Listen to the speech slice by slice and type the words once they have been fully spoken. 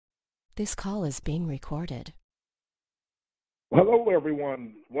This call is being recorded. Hello,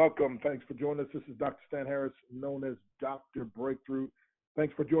 everyone. Welcome. Thanks for joining us. This is Dr. Stan Harris, known as Dr. Breakthrough.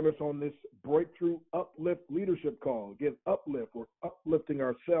 Thanks for joining us on this Breakthrough Uplift Leadership Call. Again, uplift. We're uplifting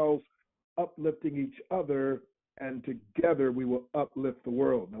ourselves, uplifting each other, and together we will uplift the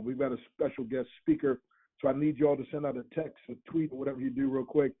world. Now, we've got a special guest speaker, so I need you all to send out a text, a tweet, or whatever you do real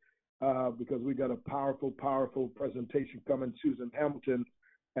quick, because we got a powerful, powerful presentation coming, Susan Hamilton.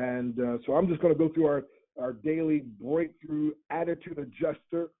 And so I'm just going to go through our daily breakthrough attitude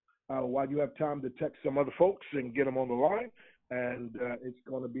adjuster while you have time to text some other folks and get them on the line. And it's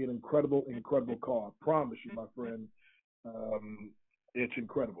going to be an incredible, incredible call. I promise you, my friend, it's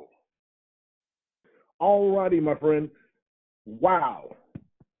incredible. All righty, my friend. Wow.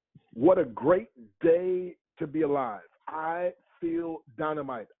 What a great day to be alive. I feel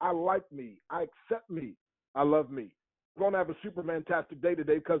dynamite. I like me. I accept me. I love me. I'm going to have a super fantastic day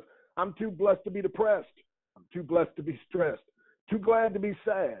today because I'm too blessed to be depressed. I'm too blessed to be stressed. Too glad to be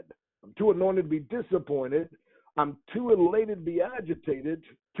sad. I'm too anointed to be disappointed. I'm too elated to be agitated.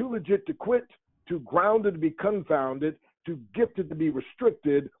 Too legit to quit. Too grounded to be confounded. Too gifted to be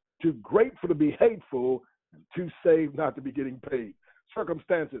restricted. Too grateful to be hateful. And too saved not to be getting paid.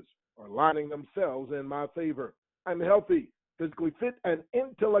 Circumstances are lining themselves in my favor. I'm healthy, physically fit, and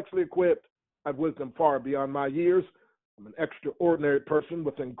intellectually equipped. I have wisdom far beyond my years. I'm an extraordinary person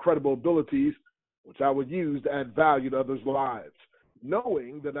with incredible abilities, which I will use to add value to others' lives,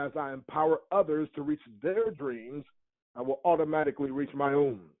 knowing that as I empower others to reach their dreams, I will automatically reach my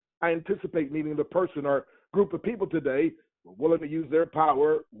own. I anticipate meeting the person or group of people today who are willing to use their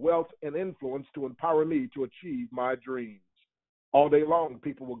power, wealth, and influence to empower me to achieve my dreams. All day long,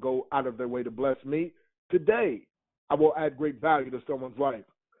 people will go out of their way to bless me. Today, I will add great value to someone's life.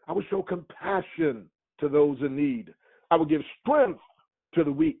 I will show compassion to those in need. I will give strength to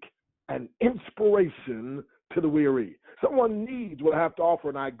the weak and inspiration to the weary. Someone needs what I have to offer,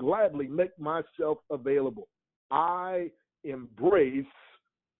 and I gladly make myself available. I embrace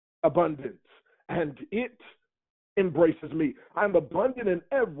abundance, and it embraces me. I'm abundant in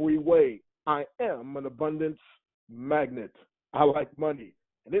every way. I am an abundance magnet. I like money,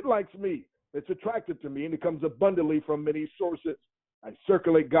 and it likes me. It's attracted to me, and it comes abundantly from many sources. I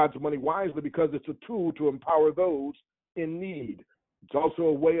circulate God's money wisely because it's a tool to empower those in need. It's also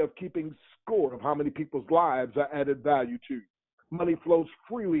a way of keeping score of how many people's lives I added value to. Money flows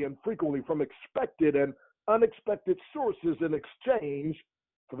freely and frequently from expected and unexpected sources in exchange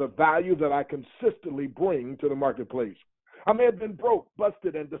for the value that I consistently bring to the marketplace. I may have been broke,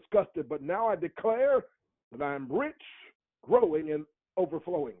 busted, and disgusted, but now I declare that I am rich, growing, and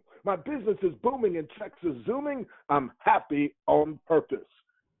overflowing. My business is booming and checks are zooming. I'm happy on purpose.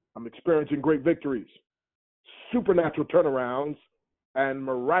 I'm experiencing great victories, supernatural turnarounds, and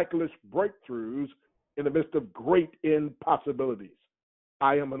miraculous breakthroughs in the midst of great impossibilities.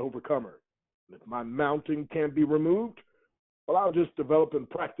 I am an overcomer. If my mountain can't be removed, well, I'll just develop and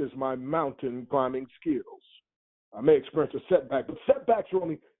practice my mountain climbing skills. I may experience a setback, but setbacks are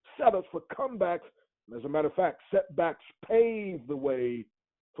only setups for comebacks. And as a matter of fact, setbacks pave the way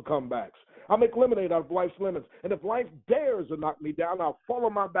for comebacks. I'll make lemonade out of life's lemons. And if life dares to knock me down, I'll fall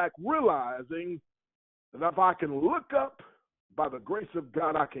on my back, realizing that if I can look up, by the grace of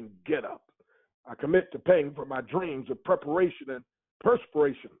God, I can get up. I commit to paying for my dreams with preparation and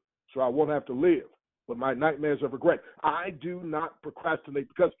perspiration so I won't have to live with my nightmares of regret. I do not procrastinate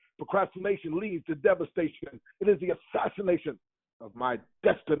because procrastination leads to devastation. It is the assassination of my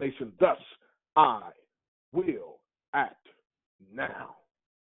destination. Thus, I will act now.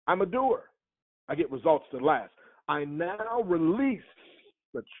 I'm a doer. I get results that last. I now release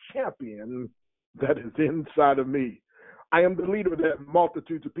the champion that is inside of me. I am the leader that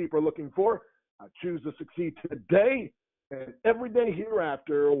multitudes of people are looking for. I choose to succeed today and every day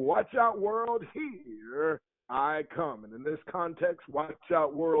hereafter. Watch out, world, here I come. And in this context, watch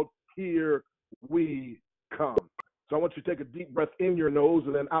out, world, here we come. So I want you to take a deep breath in your nose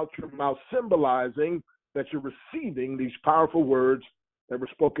and then out your mouth, symbolizing that you're receiving these powerful words that were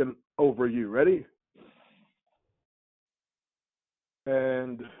spoken over you. Ready?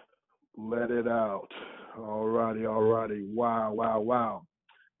 And let it out. All righty. Wow.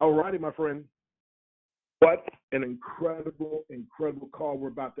 All righty, my friend. What an incredible, incredible call we're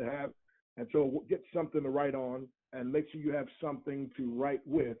about to have. And so we'll get something to write on and make sure you have something to write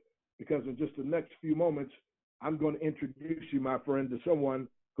with, because in just the next few moments, I'm going to introduce you, my friend, to someone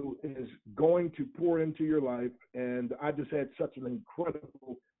who is going to pour into your life. And I just had such an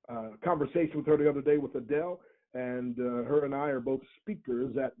incredible conversation with her the other day with Adele. And her and I are both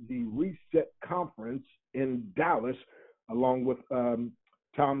speakers at the Reset Conference in Dallas, along with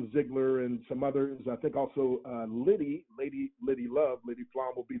Tom Ziegler and some others. I think also Lady Love, Lady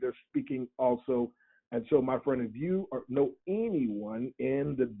Flom will be there speaking also. And so, my friend, if you know anyone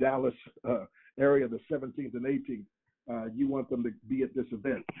in the Dallas area, the 17th and 18th, you want them to be at this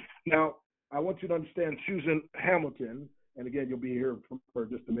event. Now, I want you to understand Susan Hamilton, and again, you'll be here for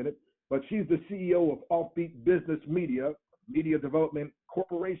just a minute, but she's the CEO of OffBeat Business Media Development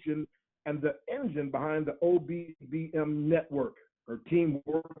Corporation, and the engine behind the OBBM network. Her team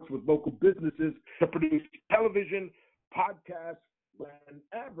works with local businesses to produce television, podcasts, and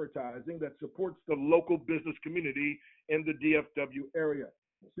advertising that supports the local business community in the DFW area.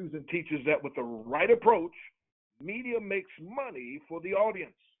 Susan teaches that with the right approach, media makes money for the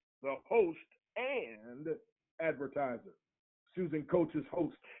audience, the host, and advertiser. Susan coaches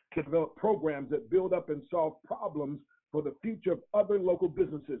hosts to develop programs that build up and solve problems for the future of other local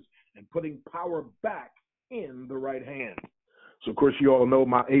businesses and putting power back in the right hands. So, of course, you all know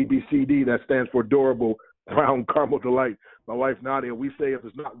my ABCD, that stands for Adorable Brown Caramel Delight. My wife, Nadia, we say if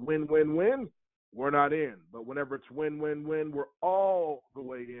it's not win, win, win, we're not in. But whenever it's win, win, win, we're all the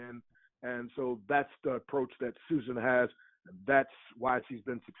way in. And so that's the approach that Susan has. That's why she's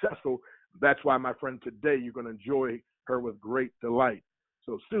been successful. That's why, my friend, today you're going to enjoy her with great delight.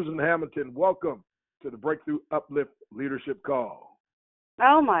 So, Susan Hamilton, welcome to the Breakthrough Uplift Leadership Call.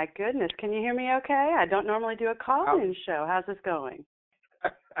 Oh, my goodness. Can you hear me okay? I don't normally do a call-in show. How's this going?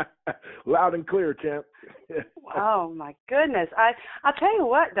 Loud and clear, champ. Oh, my goodness. I'll tell you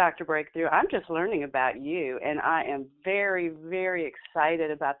what, Dr. Breakthrough, I'm just learning about you, and I am very, very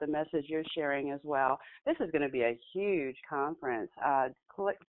excited about the message you're sharing as well. This is going to be a huge conference.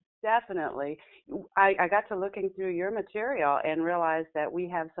 Definitely. I got to looking through your material and realized that we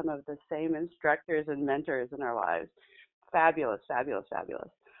have some of the same instructors and mentors in our lives. Fabulous, fabulous, fabulous.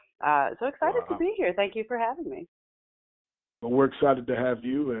 So excited to be here. Thank you for having me. Well, we're excited to have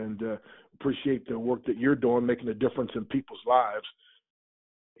you and appreciate the work that you're doing, making a difference in people's lives.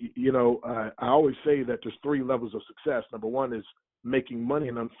 You know, I always say that there's three levels of success. Number one is making money,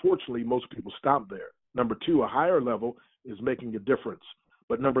 and unfortunately, most people stop there. Number two, a higher level is making a difference.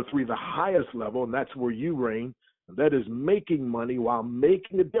 But number three, the highest level, and that's where you reign, that is making money while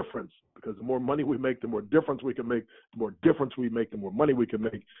making a difference. Because the more money we make, the more difference we can make. The more difference we make, the more money we can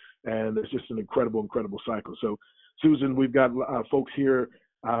make. And it's just an incredible, incredible cycle. So, Susan, we've got folks here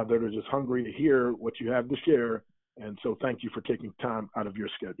that are just hungry to hear what you have to share. And so thank you for taking time out of your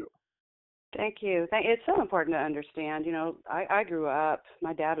schedule. Thank you. It's so important to understand. You know, I grew up,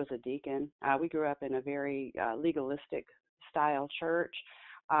 my dad was a deacon. We grew up in a very legalistic style church.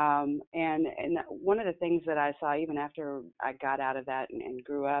 And one of the things that I saw even after I got out of that and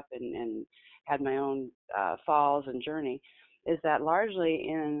grew up and had my own falls and journey is that largely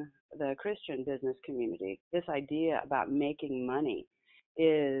in the Christian business community, this idea about making money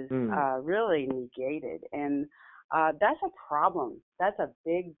is really negated. And that's a problem. That's a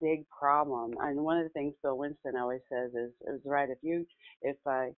big, big problem. And one of the things Bill Winston always says is right. If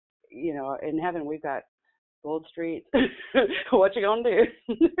in heaven we've got gold streets, what you gonna do?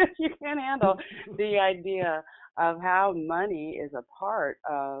 You can't handle the idea of how money is a part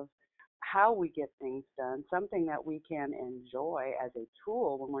of how we get things done, something that we can enjoy as a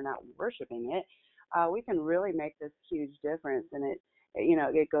tool when we're not worshiping it. We can really make this huge difference. And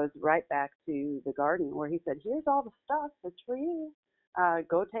it goes right back to the garden where he said, here's all the stuff that's for you.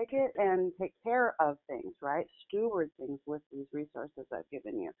 Go take it and take care of things, right? Steward things with these resources I've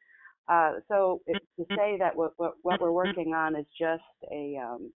given you. So to say that what we're working on is just a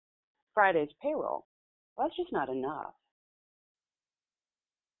Friday's payroll, well, that's just not enough.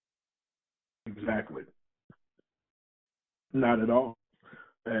 Exactly. Not at all.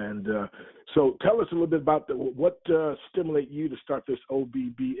 And so tell us a little bit about what stimulated you to start this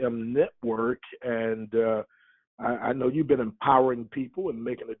OBBM network. And I know you've been empowering people and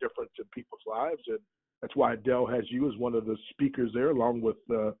making a difference in people's lives. And that's why Dell has you as one of the speakers there, along with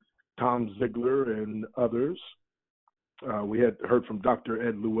Tom Ziegler and others. We had heard from Dr.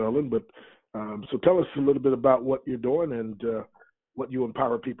 Ed Llewellyn. But so tell us a little bit about what you're doing and what you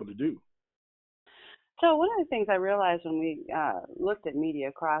empower people to do. So one of the things I realized when we looked at media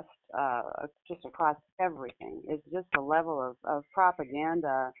across everything is just the level of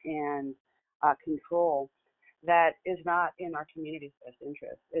propaganda and control that is not in our community's best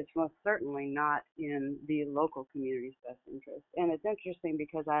interest. It's most certainly not in the local community's best interest. And it's interesting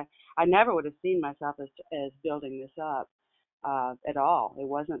because I never would have seen myself as building this up at all. It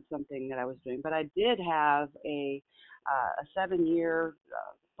wasn't something that I was doing. But I did have a 7-year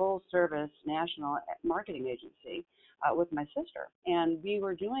full-service national marketing agency with my sister. And we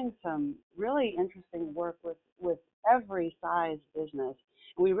were doing some really interesting work with every size business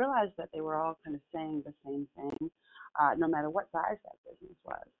And we realized that they were all kind of saying the same thing, no matter what size that business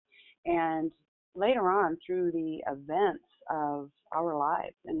was. And later on, through the events of our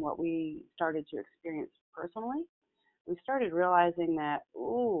lives and what we started to experience personally, we started realizing that,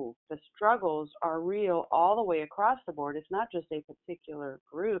 ooh, the struggles are real all the way across the board. It's not just a particular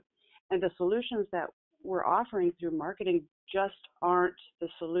group. And the solutions that we're offering through marketing just aren't the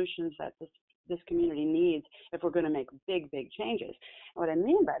solutions that this community needs if we're going to make big, big changes. And what I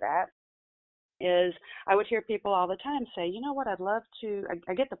mean by that is I would hear people all the time say, you know what, I'd love to,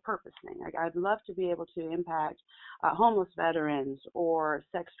 I get the purpose thing. I'd love to be able to impact homeless veterans or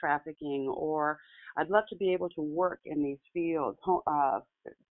sex trafficking, or I'd love to be able to work in these fields,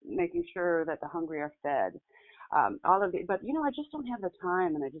 making sure that the hungry are fed. All of it, but I just don't have the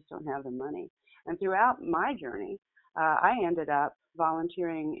time and I just don't have the money. And throughout my journey, I ended up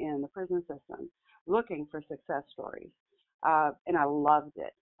volunteering in the prison system, looking for success stories, and I loved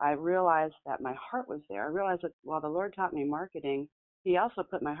it. I realized that my heart was there. I realized that while the Lord taught me marketing, He also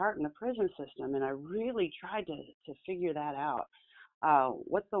put my heart in the prison system, and I really tried to figure that out.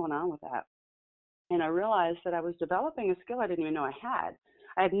 What's going on with that? And I realized that I was developing a skill I didn't even know I had.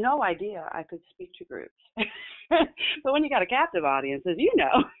 I had no idea I could speak to groups. But when you got a captive audience, as you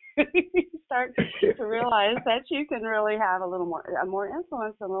know, you start to realize that you can really have a little more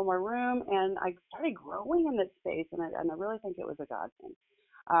influence, a little more room. And I started growing in this space, and I really think it was a God thing.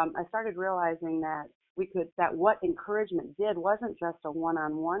 I started realizing that what encouragement did wasn't just a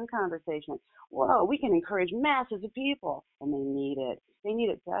one-on-one conversation. Whoa, we can encourage masses of people, and they need it. They need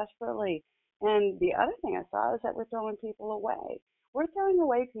it desperately. And the other thing I saw is that we're throwing people away. We're throwing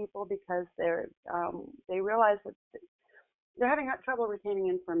away people because they realize that they're having trouble retaining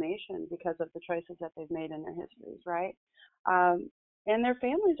information because of the choices that they've made in their histories, right? And their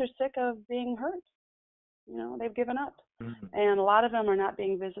families are sick of being hurt. They've given up. Mm-hmm. And a lot of them are not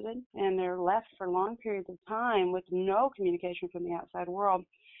being visited, and they're left for long periods of time with no communication from the outside world.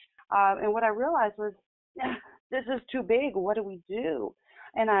 And what I realized was, this is too big. What do we do?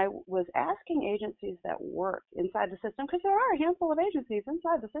 And I was asking agencies that work inside the system, because there are a handful of agencies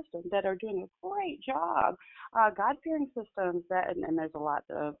inside the system that are doing a great job, God-fearing systems and there's a lot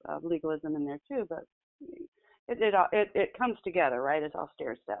of legalism in there too, but it comes together, right? It's all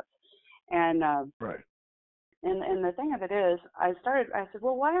stair steps. And right. And the thing of it is, I said,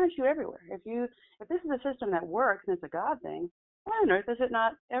 well, why aren't you everywhere? If this is a system that works and it's a God thing, why on earth is it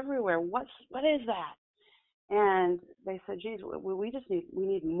not everywhere? What is that? And they said, geez, we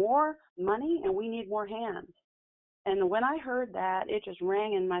need more money and we need more hands. And when I heard that, it just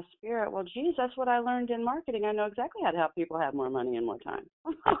rang in my spirit. Well, geez, that's what I learned in marketing. I know exactly how to help people have more money and more time.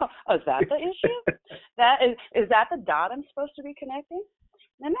 Oh, is that the issue? Is that the dot I'm supposed to be connecting?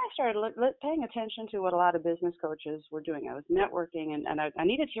 And then I started paying attention to what a lot of business coaches were doing. I was networking, and I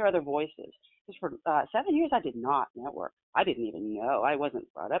needed to hear other voices. Because for 7 years, I did not network. I didn't even know. I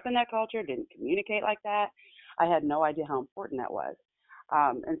wasn't brought up in that culture, didn't communicate like that. I had no idea how important that was.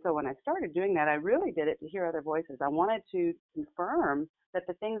 And so when I started doing that, I really did it to hear other voices. I wanted to confirm that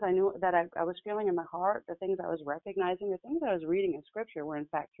the things I knew that I was feeling in my heart, the things I was recognizing, the things I was reading in Scripture were in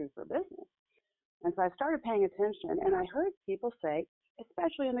fact true for business. And so I started paying attention, and I heard people say,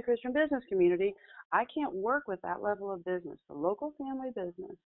 especially in the Christian business community, I can't work with that level of business, the local family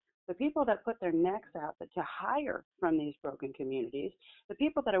business, the people that put their necks out to hire from these broken communities, the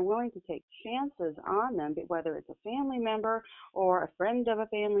people that are willing to take chances on them, whether it's a family member or a friend of a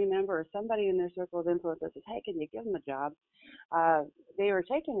family member or somebody in their circle of influence that says, hey, can you give them a job? They are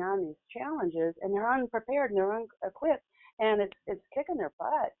taking on these challenges, and they're unprepared and they're unequipped, and it's kicking their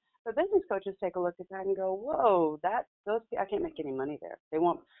butt. But business coaches take a look at that and go, whoa, I can't make any money there. They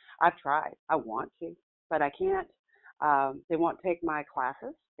won't. I've tried. I want to, but I can't. They won't take my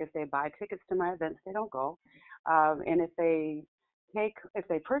classes. If they buy tickets to my events, they don't go. And if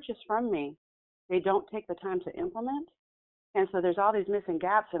they purchase from me, they don't take the time to implement. And so there's all these missing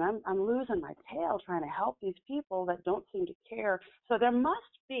gaps, and I'm losing my tail trying to help these people that don't seem to care. So there must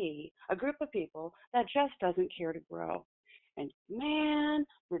be a group of people that just doesn't care to grow. And man,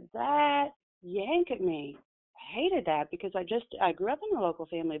 did that yank at me. I hated that because I grew up in a local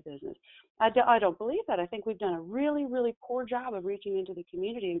family business. I don't believe that. I think we've done a really, really poor job of reaching into the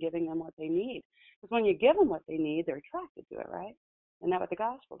community and giving them what they need. Because when you give them what they need, they're attracted to it, right? And that's what the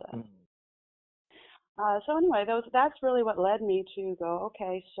gospel does. So anyway, that's really what led me to go,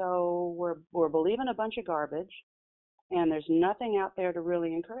 okay, so we're believing a bunch of garbage, and there's nothing out there to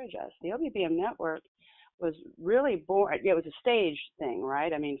really encourage us. The OBBM network was really born. It was a stage thing,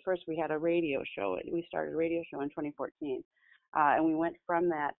 right? I mean, first we had a radio show. We started a radio show in 2014, and we went from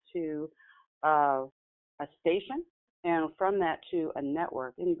that to a station and from that to a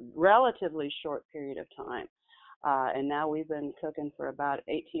network in a relatively short period of time. And now we've been cooking for about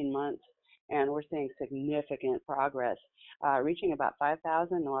 18 months, and we're seeing significant progress, reaching about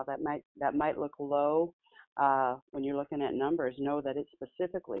 5,000. While that might look low when you're looking at numbers, know that it's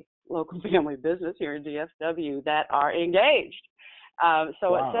specifically local family business here in DFW that are engaged.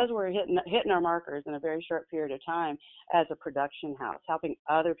 So Wow. it says we're hitting our markers in a very short period of time as a production house, helping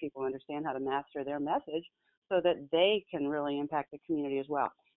other people understand how to master their message so that they can really impact the community as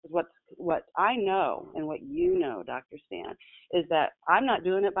well. What I know and what you know, Dr. Stan, is that I'm not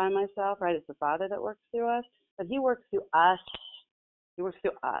doing it by myself, right? It's the Father that works through us, but He works through us. He works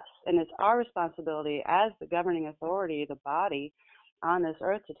through us. And it's our responsibility as the governing authority, the body on this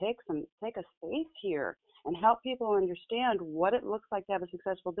earth, to take a space here and help people understand what it looks like to have a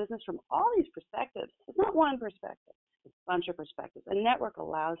successful business from all these perspectives. It's not one perspective, it's a bunch of perspectives. A network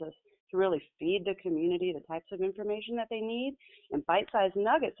allows us to really feed the community the types of information that they need in bite-sized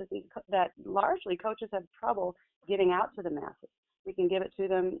nuggets that largely coaches have trouble getting out to the masses. We can give it to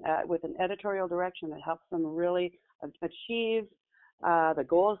them with an editorial direction that helps them really achieve the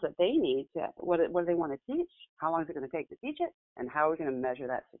goals that they need, what do they want to teach, how long is it going to take to teach it, and how are we going to measure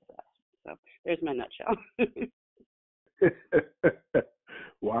that success. So there's my nutshell.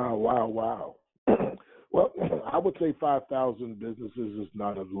 Wow. Well, I would say 5,000 businesses is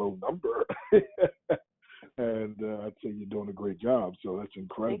not a low number. And I'd say you're doing a great job. So that's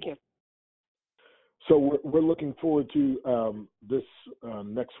incredible. Thank you. So we're looking forward to this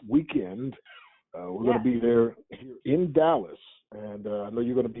next weekend. We're going to be there here in Dallas. And I know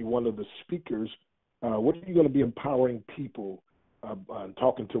you're going to be one of the speakers. What are you going to be empowering people and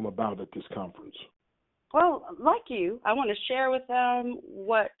talking to them about at this conference? Well, like you, I want to share with them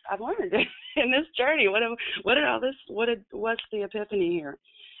what I've learned in this journey. What's the epiphany here?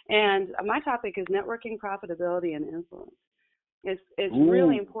 And my topic is networking, profitability, and influence. It's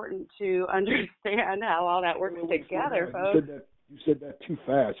really important to understand how all that works together, folks. You said that too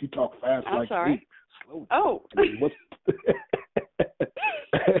fast. You talk fast. I'm sorry. Me. Slow. Oh.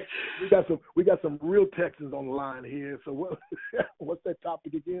 we got some real Texans on the line here. So what's that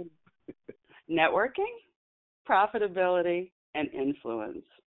topic again? Networking, profitability, and influence.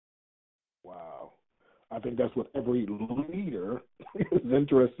 Wow. I think that's what every leader is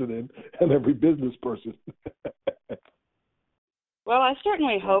interested in, and every business person. Well, I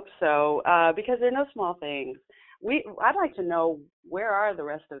certainly hope so, because they're no small things. I'd like to know, where are the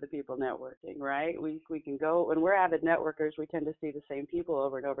rest of the people networking, right? We can go, when we're avid networkers, we tend to see the same people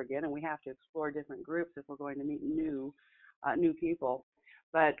over and over again, and we have to explore different groups if we're going to meet new people.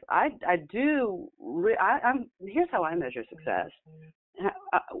 But here's how I measure success.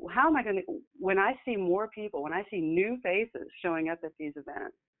 How am I going to, when I see more people, when I see new faces showing up at these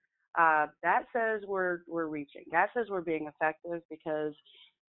events, that says we're reaching. That says we're being effective, because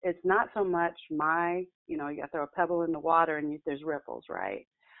it's not so much you got to throw a pebble in the water and there's ripples, right?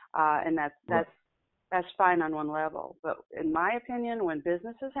 And that's fine on one level. But in my opinion, when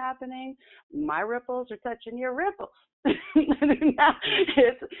business is happening, my ripples are touching your ripples.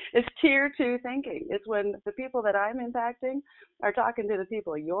 It's tier 2 thinking. It's when the people that I'm impacting are talking to the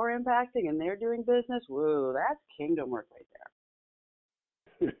people you're impacting and they're doing business. Whoa, that's kingdom work right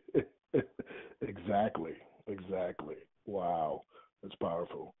there. Exactly. Wow. That's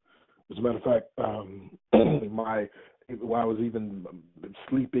powerful. As a matter of fact, while I was even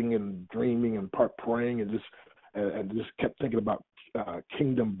sleeping and dreaming and praying and just kept thinking about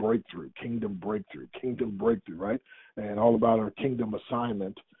kingdom breakthrough, right? And all about our kingdom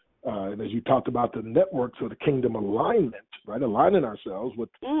assignment. And as you talked about the network, so the kingdom alignment, right? Aligning ourselves with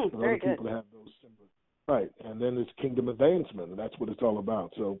other people that have those symbols. Right. And then it's kingdom advancement, and that's what it's all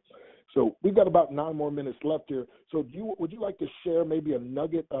about. So we've got about 9 more minutes left here. So would you like to share maybe a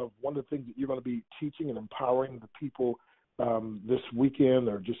nugget of one of the things that you're going to be teaching and empowering the people this weekend,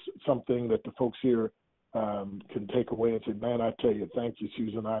 or just something that the folks here can take away and say, man, I tell you, thank you,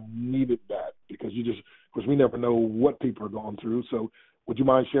 Susan. I needed that, because we never know what people are going through. So would you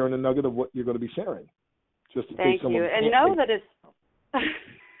mind sharing a nugget of what you're going to be sharing? Just in Thank case you. And know that it's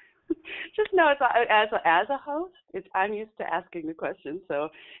just know it's as a host, I'm used to asking the questions, so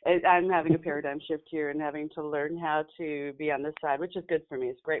I'm having a paradigm shift here and having to learn how to be on this side, which is good for me.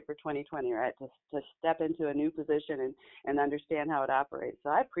 It's great for 2020, right? To step into a new position and understand how it operates. So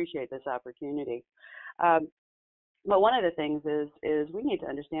I appreciate this opportunity. But one of the things is we need to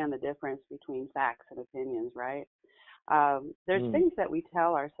understand the difference between facts and opinions, right? There's things that we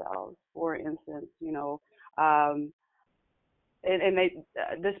tell ourselves. For instance,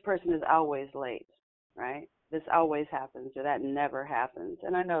 this person is always late, right? this always happens or that never happens.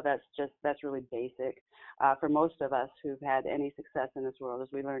 And I know that's really basic for most of us who've had any success in this world,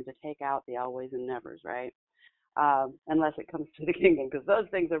 as we learn to take out the always and nevers, right? Unless it comes to the kingdom, because those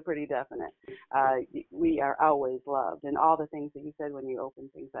things are pretty definite. We are always loved, and all the things that you said when you open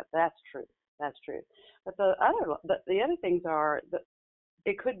things up, that's true. That's true. But the other things are that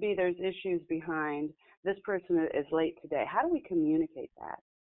it could be there's issues behind this person is late today. How do we communicate that,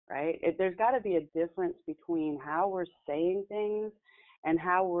 right? There's got to be a difference between how we're saying things and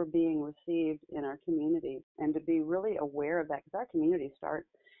how we're being received in our community, and to be really aware of that, because our community starts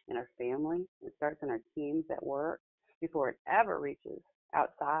in our family, it starts in our teams at work before it ever reaches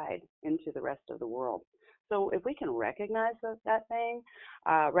outside into the rest of the world. So if we can recognize that thing,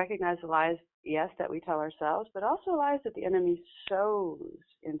 recognize the lies, yes, that we tell ourselves, but also lies that the enemy sows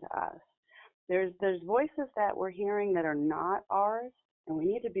into us. There's voices that we're hearing that are not ours, and we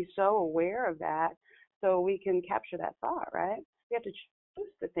need to be so aware of that so we can capture that thought, right? We have to choose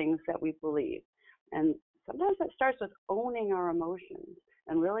the things that we believe. And sometimes that starts with owning our emotions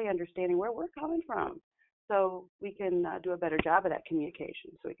and really understanding where we're coming from, so we can do a better job of that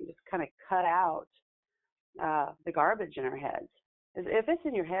communication, so we can just kind of cut out the garbage in our heads. If it's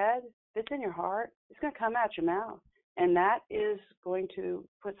in your head, if it's in your heart, it's going to come out your mouth. And that is going to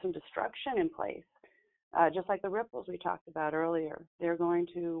put some destruction in place. Just like the ripples we talked about earlier. They're going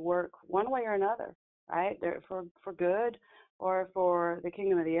to work one way or another, right? They're for good or for the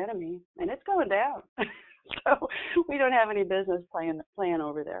kingdom of the enemy. And it's going down. So we don't have any business playing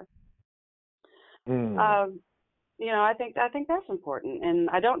over there. I think that's important. And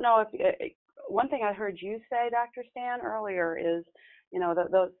I don't know if one thing I heard you say, Dr. Stan, earlier is,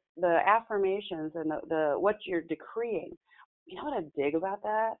 the affirmations and the what you're decreeing. You know what I dig about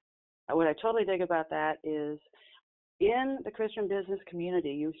that? What I totally dig about that is, in the Christian business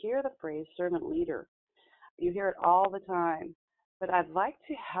community, you hear the phrase servant leader. You hear it all the time. But I'd like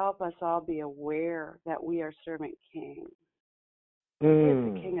to help us all be aware that we are servant kings. He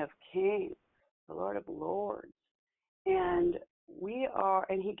is the King of Kings, the Lord of Lords. And we are,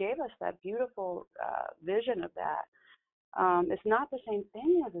 and he gave us that beautiful vision of that. It's not the same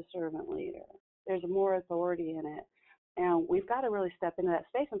thing as a servant leader. There's more authority in it. And we've got to really step into that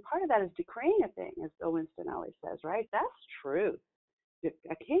space. And part of that is decreeing a thing, as Bill Winston always says, right? That's true.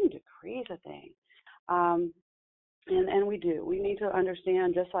 A king decrees a thing. And we do. We need to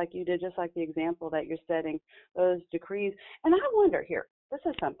understand, just like you did, just like the example that you're setting, those decrees. And I wonder here, this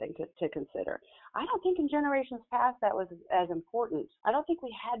is something to consider. I don't think in generations past that was as important. I don't think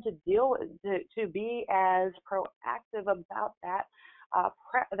we had to deal with, to be as proactive about that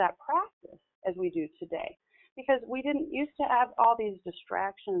that practice as we do today, because we didn't used to have all these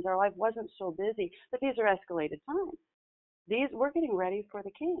distractions. Our life wasn't so busy, but these are escalated times. We're getting ready for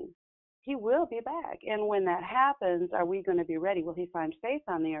the King. He will be back. And when that happens, are we going to be ready? Will he find faith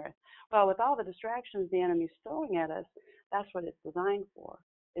on the earth? Well, with all the distractions the enemy's throwing at us, that's what it's designed for.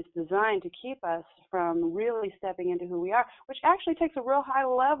 It's designed to keep us from really stepping into who we are, which actually takes a real high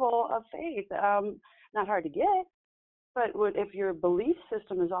level of faith. Not hard to get, but if your belief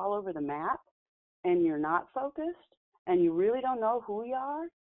system is all over the map and you're not focused and you really don't know who you are,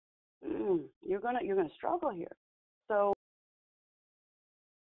 you're gonna struggle here. So